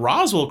intrigue that the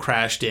Roswell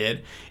crash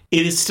did,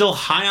 it is still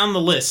high on the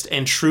list,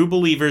 and true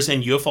believers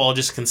and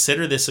ufologists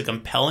consider this a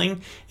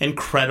compelling and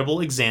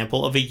credible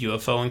example of a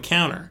UFO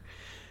encounter.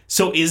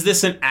 So is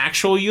this an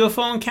actual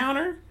UFO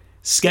encounter?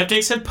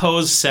 Skeptics have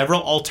posed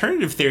several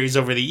alternative theories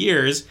over the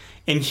years,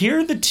 and here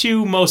are the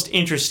two most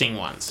interesting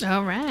ones.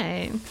 All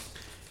right.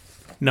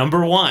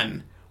 Number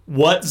 1.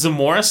 What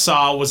Zamora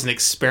saw was an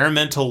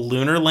experimental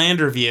lunar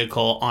lander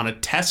vehicle on a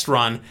test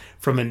run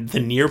from the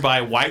nearby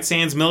White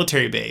Sands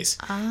military base.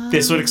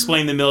 This would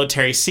explain the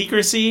military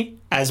secrecy,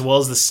 as well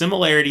as the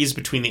similarities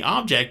between the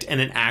object and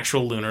an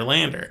actual lunar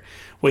lander.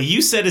 What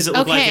you said is it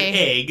looked like an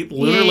egg.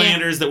 Lunar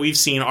landers that we've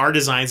seen, our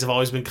designs have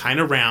always been kind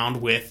of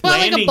round with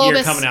landing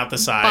gear coming out the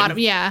side. Bottom,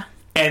 yeah.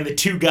 And the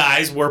two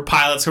guys were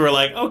pilots who were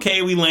like,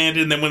 okay, we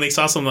landed. And then when they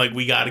saw something, like,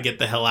 we got to get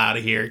the hell out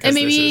of here. And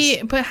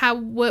maybe, but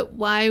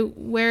why,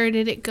 where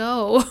did it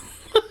go?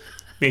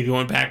 Maybe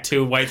went back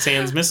to White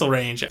Sands missile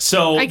range.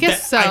 So I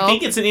guess so. I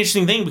think it's an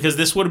interesting thing because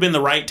this would have been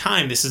the right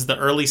time. This is the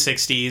early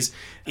 60s.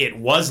 It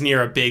was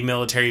near a big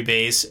military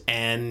base,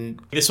 and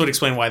this would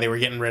explain why they were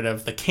getting rid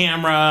of the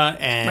camera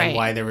and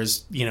why there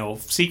was,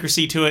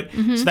 secrecy to it.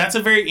 So that's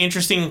a very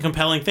interesting and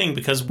compelling thing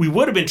because we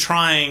would have been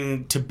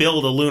trying to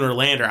build a lunar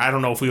lander. I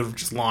don't know if we would have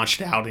just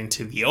launched out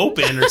into the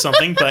open or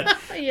something, but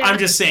I'm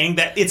just saying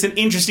that it's an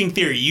interesting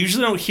theory. You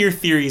usually don't hear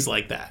theories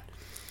like that.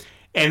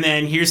 And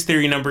then here's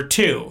theory number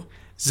 2.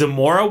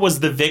 Zamora was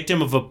the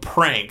victim of a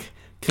prank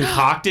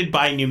concocted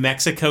by New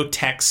Mexico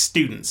Tech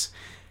students.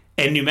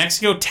 And New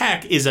Mexico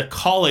Tech is a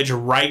college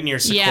right near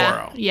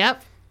Socorro. Yeah.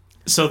 Yep.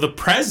 So the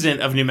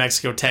president of New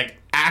Mexico Tech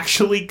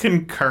actually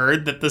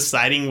concurred that the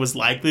sighting was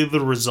likely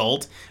the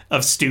result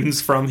of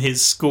students from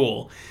his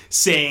school,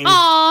 saying,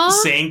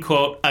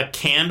 quote, a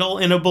candle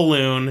in a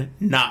balloon,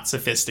 not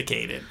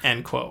sophisticated,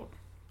 end quote.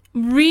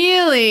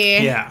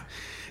 Really? Yeah.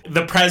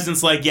 The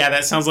president's like, yeah,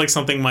 that sounds like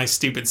something my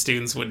stupid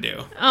students would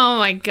do. Oh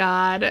my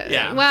God.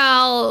 Yeah.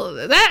 Well,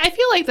 I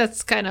feel like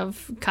that's kind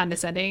of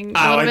condescending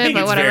a little bit, think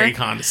but it's whatever. Very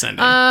condescending.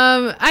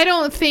 I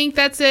don't think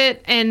that's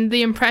it. And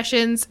the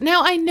impressions.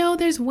 Now, I know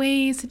there's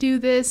ways to do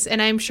this,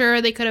 and I'm sure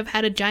they could have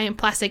had a giant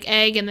plastic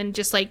egg and then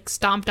just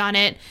stomped on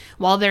it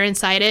while they're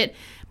inside it.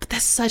 But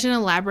that's such an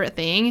elaborate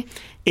thing.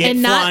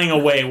 Flying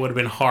away would have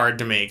been hard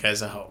to make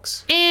as a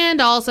hoax. And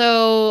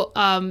also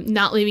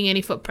not leaving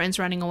any footprints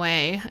running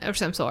away of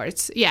some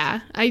sorts.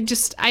 Yeah, I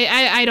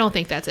don't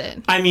think that's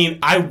it. I mean,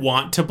 I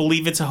want to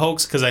believe it's a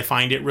hoax because I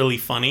find it really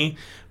funny.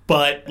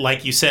 But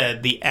like you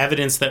said, the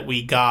evidence that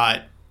we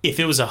got, if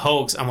it was a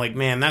hoax, I'm like,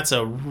 man, that's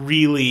a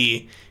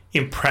really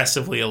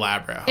impressively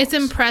elaborate hoax. It's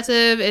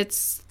impressive.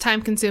 It's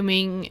time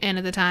consuming. And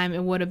at the time,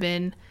 it would have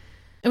been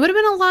a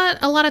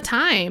lot of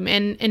time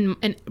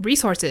and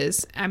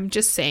resources. I'm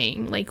just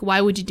saying,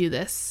 why would you do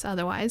this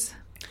otherwise?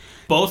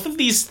 Both of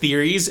these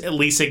theories at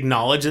least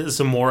acknowledge that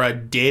Zamora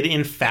did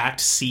in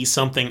fact see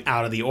something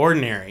out of the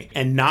ordinary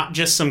and not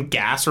just some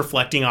gas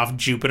reflecting off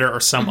Jupiter or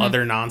some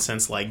other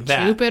nonsense like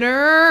that.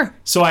 Jupiter!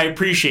 So I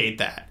appreciate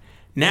that.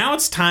 Now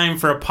it's time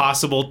for a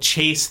possible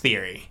chase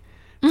theory.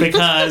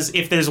 Because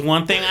if there's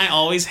one thing I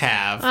always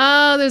have...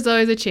 Oh, there's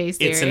always a chase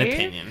theory. It's an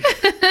opinion.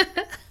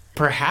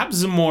 Perhaps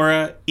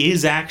Zamora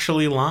is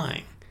actually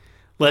lying.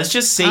 Let's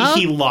just say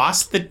he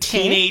lost the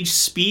teenage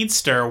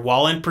speedster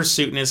while in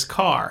pursuit in his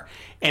car.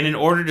 And in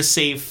order to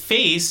save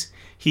face,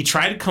 he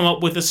tried to come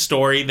up with a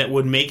story that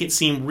would make it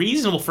seem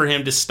reasonable for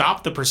him to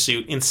stop the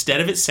pursuit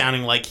instead of it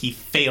sounding like he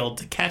failed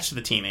to catch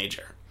the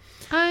teenager.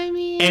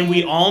 And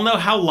we all know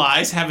how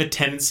lies have a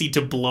tendency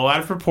to blow out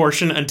of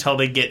proportion until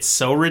they get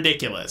so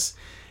ridiculous.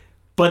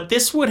 But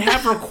this would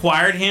have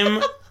required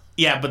him...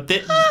 Yeah, but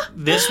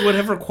this would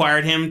have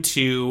required him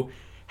to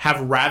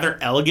have rather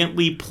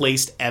elegantly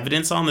placed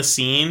evidence on the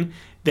scene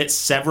that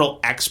several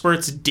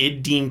experts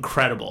did deem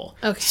credible.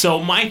 Okay. So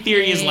my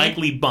theory is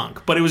likely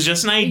bunk, but it was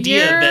just an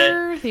idea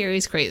Your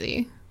theory's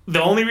crazy.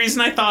 The only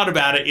reason I thought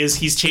about it is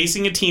he's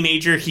chasing a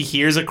teenager, he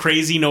hears a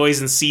crazy noise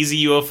and sees a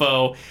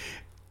UFO.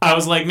 I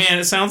was like, man,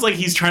 it sounds like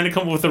he's trying to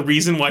come up with a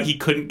reason why he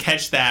couldn't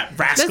catch that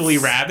rascally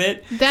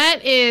rabbit.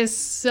 That is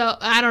so,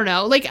 I don't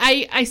know. Like,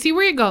 I see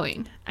where you're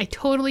going. I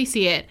totally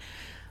see it.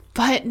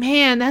 But,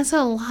 man, that's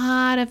a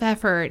lot of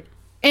effort.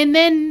 And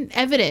then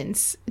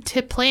evidence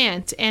to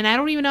plant. And I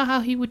don't even know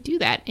how he would do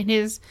that in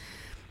his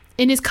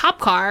cop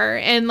car.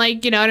 And,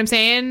 like, you know what I'm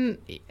saying?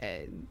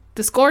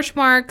 The scorch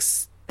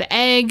marks, the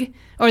egg,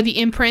 or the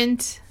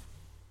imprint.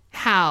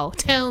 How?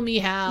 Tell me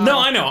how. No,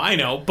 I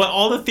know. But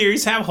all the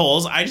theories have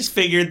holes. I just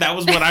figured that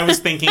was what I was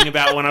thinking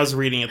about when I was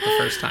reading it the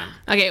first time.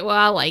 Okay, well,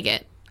 I like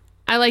it.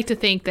 I like to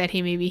think that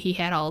he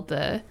had all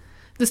the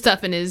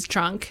stuff in his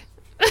trunk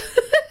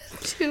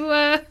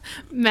to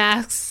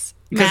mask.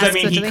 Because, I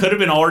mean, he could have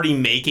been already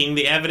making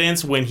the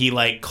evidence when he,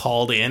 like,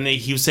 called in.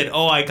 He said,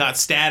 oh, I got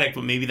static,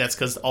 but maybe that's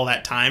because all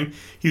that time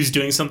he was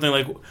doing something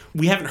like,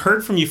 we haven't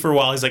heard from you for a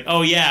while. He's like,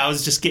 oh, yeah, I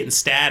was just getting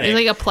static. There's,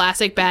 like, a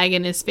plastic bag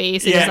in his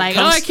face. And he's like,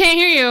 I can't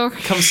hear you.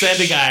 Come send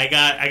a guy.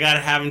 I got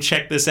to have him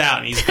check this out.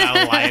 And he's got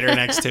a lighter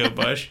next to a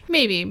bush.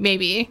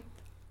 Maybe.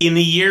 In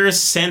the years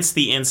since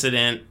the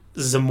incident,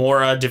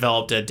 Zamora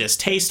developed a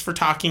distaste for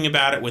talking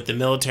about it with the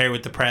military,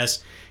 with the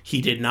press. He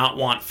did not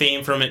want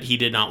fame from it. He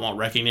did not want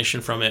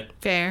recognition from it.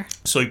 Fair.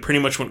 So he pretty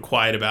much went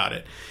quiet about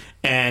it.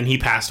 And he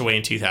passed away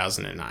in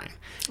 2009.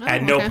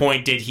 At no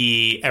point did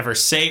he ever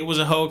say it was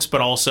a hoax,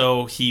 but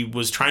also he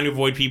was trying to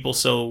avoid people,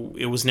 so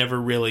it was never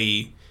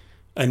really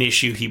an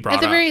issue he brought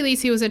up. At the very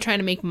least, he wasn't trying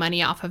to make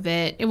money off of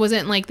it. It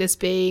wasn't like this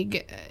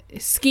big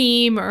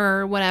scheme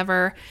or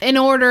whatever in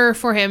order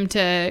for him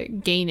to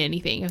gain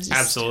anything. It was just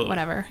absolutely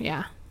whatever,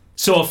 yeah.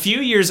 So a few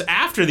years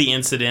after the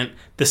incident,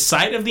 the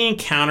site of the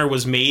encounter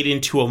was made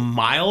into a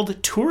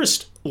mild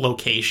tourist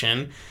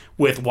location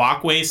with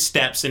walkways,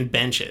 steps, and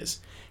benches.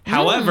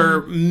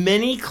 However,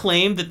 many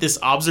claim that this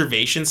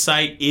observation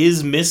site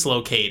is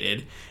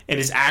mislocated and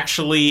is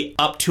actually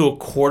up to a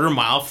quarter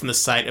mile from the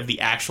site of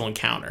the actual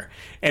encounter.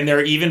 And there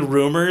are even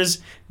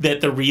rumors that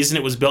the reason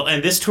it was built,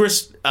 and this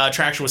tourist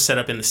attraction was set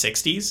up in the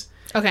 60s.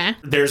 Okay.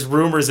 There's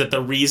rumors that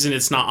the reason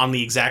it's not on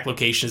the exact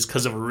location is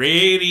because of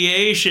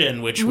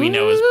radiation, which we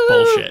know is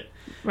bullshit.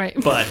 Right.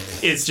 But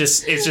it's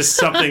just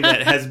something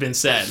that has been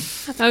said.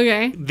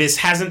 Okay. This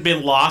hasn't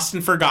been lost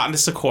and forgotten to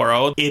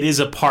Socorro. It is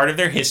a part of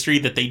their history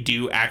that they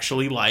do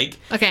actually like.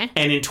 Okay.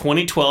 And in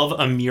 2012,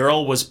 a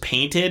mural was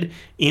painted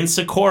in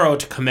Socorro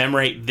to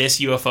commemorate this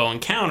UFO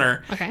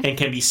encounter and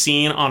can be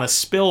seen on a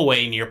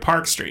spillway near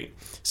Park Street.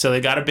 So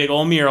they got a big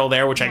old mural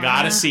there, which I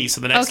gotta see.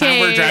 So the next time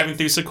we're driving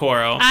through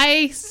Socorro,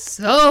 I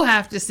so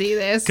have to see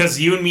this. Because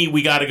you and me,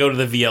 we gotta go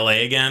to the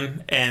VLA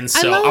again. And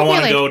so I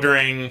want to go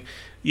during,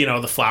 you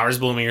know, the flowers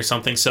blooming or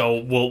something.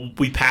 So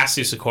we pass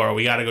through Socorro.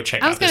 We gotta go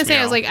check out this mural. I was gonna say,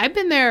 I was like, I've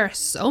been there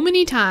so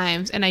many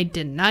times, and I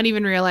did not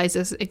even realize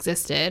this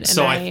existed. And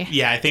so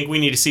I think we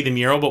need to see the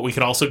mural, but we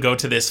could also go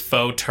to this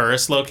faux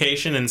tourist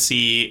location and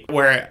see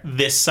where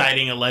this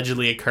sighting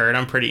allegedly occurred.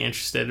 I'm pretty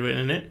interested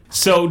in it.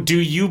 So do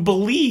you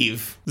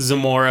believe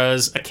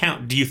Zamora's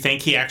account? Do you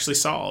think he actually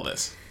saw all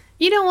this?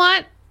 You know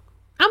what?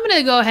 I'm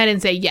gonna go ahead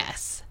and say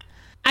yes.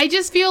 I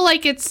just feel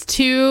like it's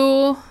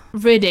too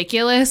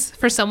ridiculous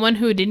for someone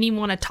who didn't even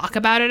want to talk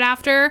about it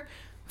after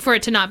for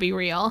it to not be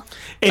real.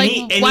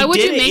 And why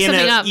would you make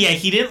something up? Yeah,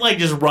 he didn't like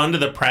just run to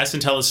the press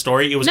and tell his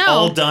story. It was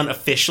all done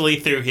officially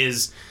through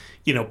his,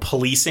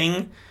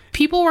 policing.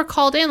 People were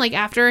called in like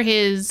after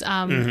his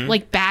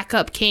like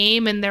backup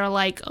came, and they're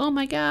like, "Oh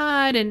my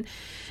god!" And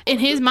in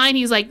his mind,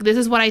 he's like, "This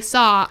is what I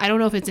saw. I don't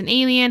know if it's an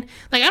alien."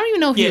 Like, I don't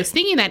even know if he was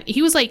thinking that.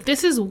 He was like,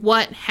 "This is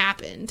what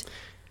happened."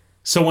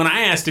 So when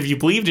I asked if you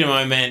believed him,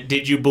 I meant,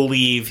 did you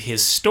believe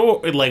his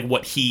story, like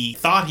what he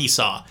thought he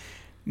saw?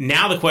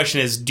 Now the question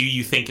is, do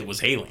you think it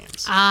was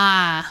aliens?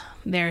 Ah,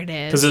 there it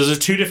is. Because those are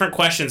two different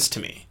questions to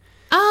me.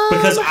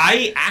 Because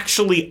I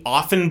actually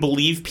often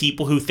believe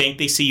people who think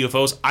they see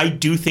UFOs. I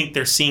do think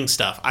they're seeing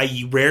stuff.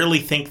 I rarely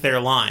think they're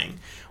lying.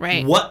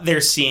 Right. What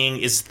they're seeing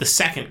is the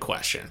second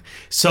question.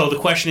 So the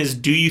question is,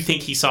 do you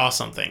think he saw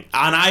something?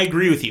 And I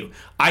agree with you.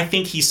 I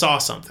think he saw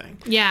something.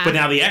 Yeah. But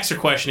now the extra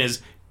question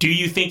is, do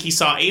you think he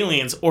saw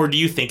aliens, or do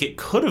you think it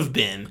could have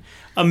been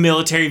a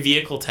military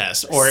vehicle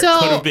test, or it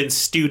could have been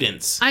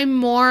students? I'm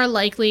more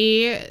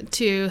likely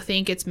to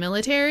think it's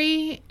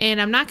military, and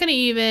I'm not going to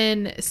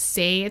even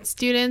say it's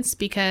students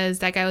because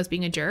that guy was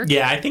being a jerk.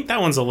 Yeah, I think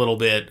that one's a little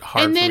bit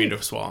hard for me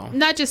to swallow.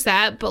 Not just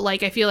that, but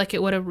like I feel like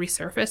it would have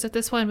resurfaced at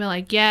this point and be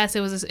like, yes,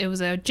 it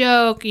was a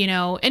joke,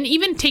 and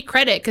even take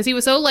credit because he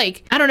was so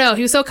like, I don't know,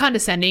 he was so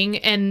condescending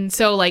and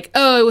so like,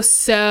 oh, it was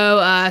so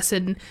us,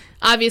 and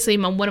obviously,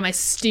 one of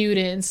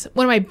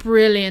my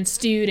brilliant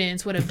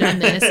students would have done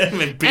this.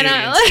 And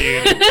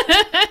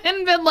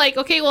been like,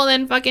 okay, well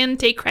then fucking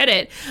take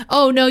credit.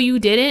 Oh, no, you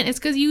didn't. It's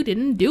because you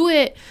didn't do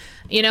it.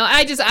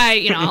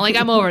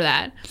 I'm over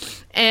that.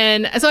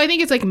 And so I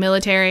think it's like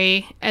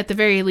military at the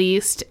very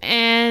least.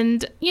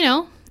 And,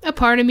 a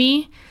part of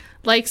me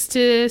likes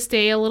to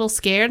stay a little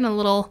scared and a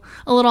little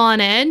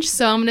on edge.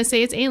 So I'm going to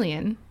say it's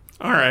alien.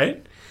 All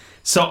right.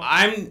 So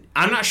I'm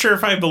not sure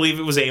if I believe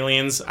it was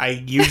aliens.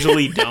 I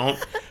usually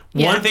don't.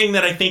 Yeah. One thing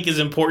that I think is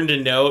important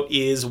to note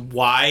is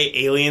why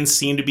aliens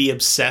seem to be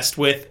obsessed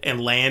with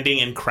and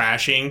landing and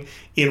crashing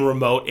in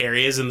remote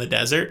areas in the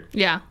desert.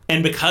 Yeah.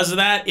 And because of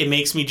that, it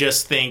makes me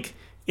just think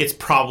it's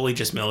probably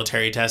just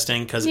military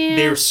testing because Yeah.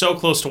 they're so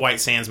close to White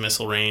Sands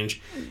missile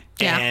range.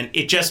 Yeah. And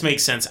it just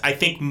makes sense. I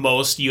think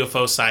most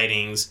UFO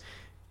sightings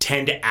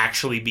tend to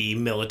actually be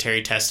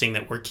military testing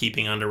that we're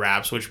keeping under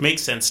wraps, which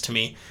makes sense to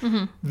me.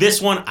 Mm-hmm.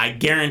 This one, I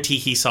guarantee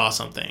he saw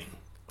something.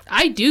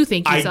 I do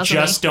think he saw I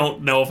just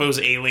don't know if it was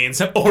aliens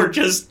or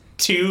just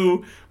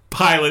two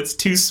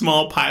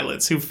small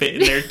pilots who fit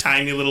in their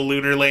tiny little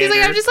lunar lander. He's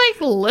like, I'm just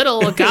like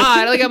little.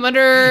 God, like I'm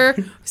under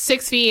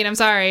 6 feet. I'm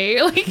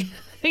sorry. Like,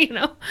 you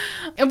know,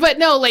 but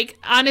no, like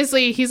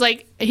honestly, he's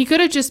like, he could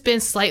have just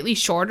been slightly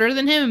shorter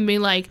than him and be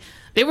like,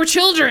 they were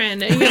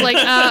children. And you're like,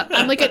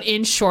 I'm like an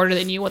inch shorter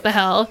than you. What the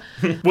hell?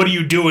 What are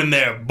you doing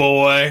there,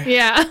 boy?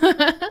 Yeah.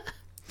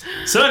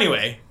 So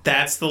anyway,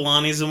 that's the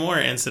Lonnie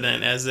Zamora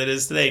incident as it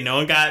is today. No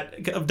one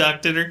got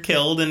abducted or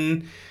killed,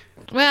 and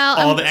Well,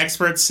 all the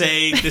experts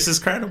say this is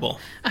credible.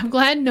 I'm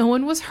glad no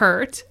one was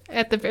hurt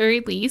at the very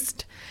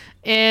least.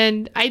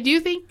 And I do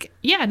think,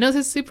 yeah, no,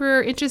 this is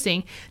super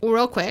interesting.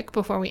 Real quick,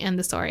 before we end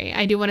the story,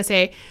 I do want to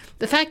say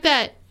the fact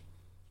that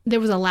there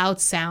was a loud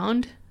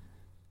sound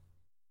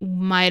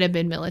might have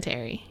been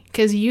military.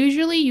 Because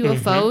usually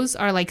UFOs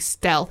are like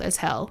stealth as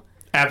hell.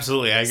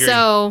 Absolutely, I agree.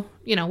 So,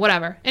 you know,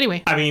 whatever.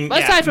 Anyway, I mean,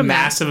 aside yeah, from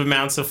massive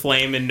amounts of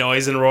flame and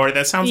noise and roar.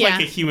 That sounds Yeah.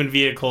 like a human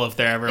vehicle if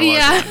there ever was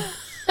yeah, one.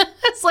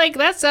 it's like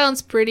that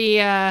sounds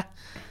pretty us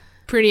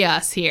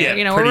here. Yeah,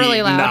 You know, we're pretty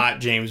really loud. not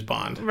James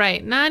Bond.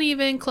 Right, not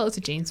even close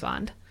to James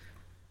Bond.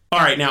 All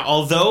right, now,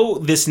 although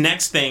this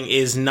next thing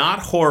is not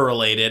horror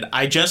related,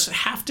 I just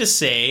have to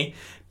say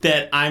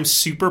that I'm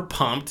super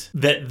pumped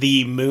that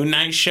the Moon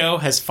Knight show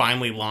has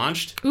finally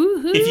launched.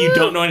 Ooh-hoo. If you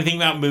don't know anything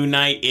about Moon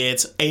Knight,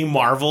 it's a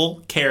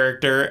Marvel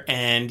character,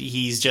 and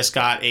he's just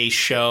got a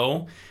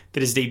show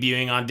that is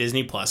debuting on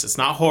Disney+. It's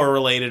not horror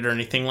related or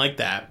anything like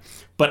that,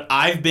 but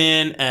I've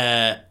been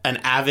an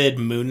avid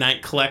Moon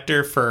Knight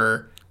collector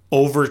for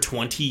over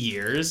 20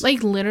 years.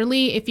 Like,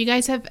 literally, if you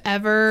guys have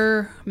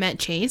ever met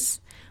Chase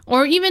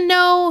or even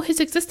know his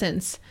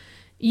existence,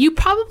 you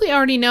probably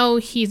already know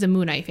he's a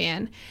Moon Knight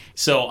fan.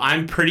 So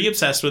I'm pretty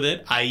obsessed with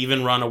it. I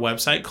even run a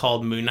website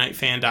called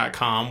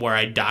MoonKnightFan.com where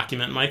I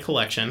document my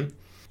collection.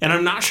 And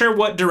I'm not sure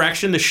what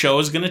direction the show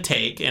is going to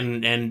take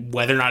and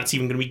whether or not it's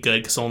even going to be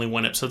good because only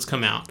one episode's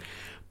come out.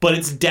 But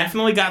it's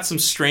definitely got some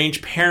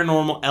strange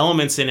paranormal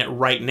elements in it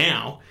right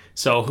now.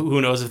 So who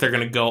knows if they're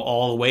going to go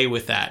all the way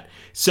with that.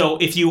 So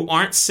if you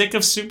aren't sick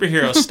of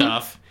superhero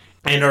stuff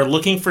and are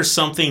looking for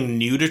something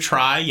new to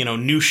try, you know,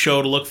 new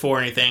show to look for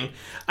or anything,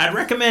 I'd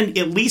recommend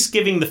at least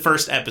giving the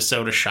first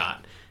episode a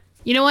shot.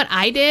 You know what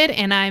I did,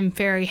 and I'm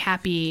very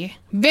happy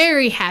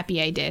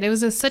I did. It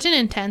was such an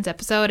intense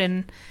episode,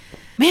 and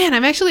man,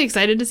 I'm actually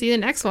excited to see the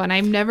next one.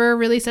 I've never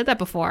really said that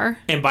before.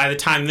 And by the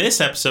time this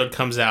episode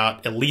comes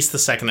out, at least the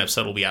second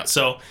episode will be out.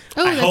 So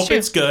I that's hope true.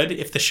 it's good.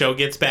 If the show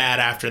gets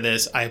bad after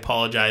this, I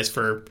apologize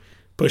for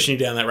pushing you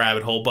down that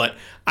rabbit hole. But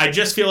I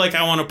just feel like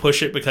I want to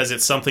push it because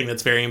it's something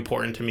that's very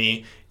important to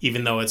me,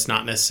 even though it's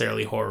not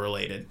necessarily horror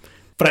related.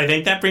 But I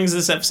think that brings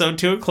this episode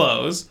to a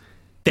close.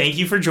 Thank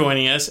you for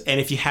joining us. And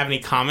if you have any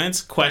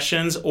comments,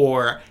 questions,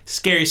 or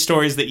scary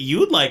stories that you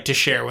would like to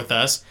share with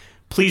us,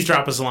 please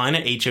drop us a line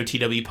at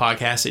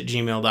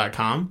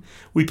hotwpodcast@gmail.com.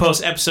 We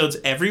post episodes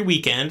every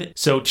weekend,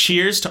 so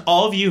cheers to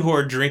all of you who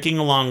are drinking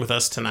along with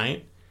us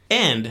tonight.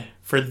 And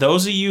for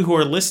those of you who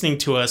are listening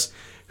to us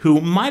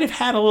who might have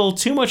had a little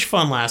too much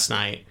fun last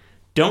night,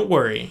 don't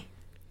worry,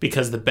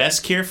 because the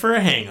best cure for a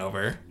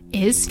hangover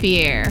Is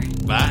fear.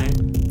 Bye.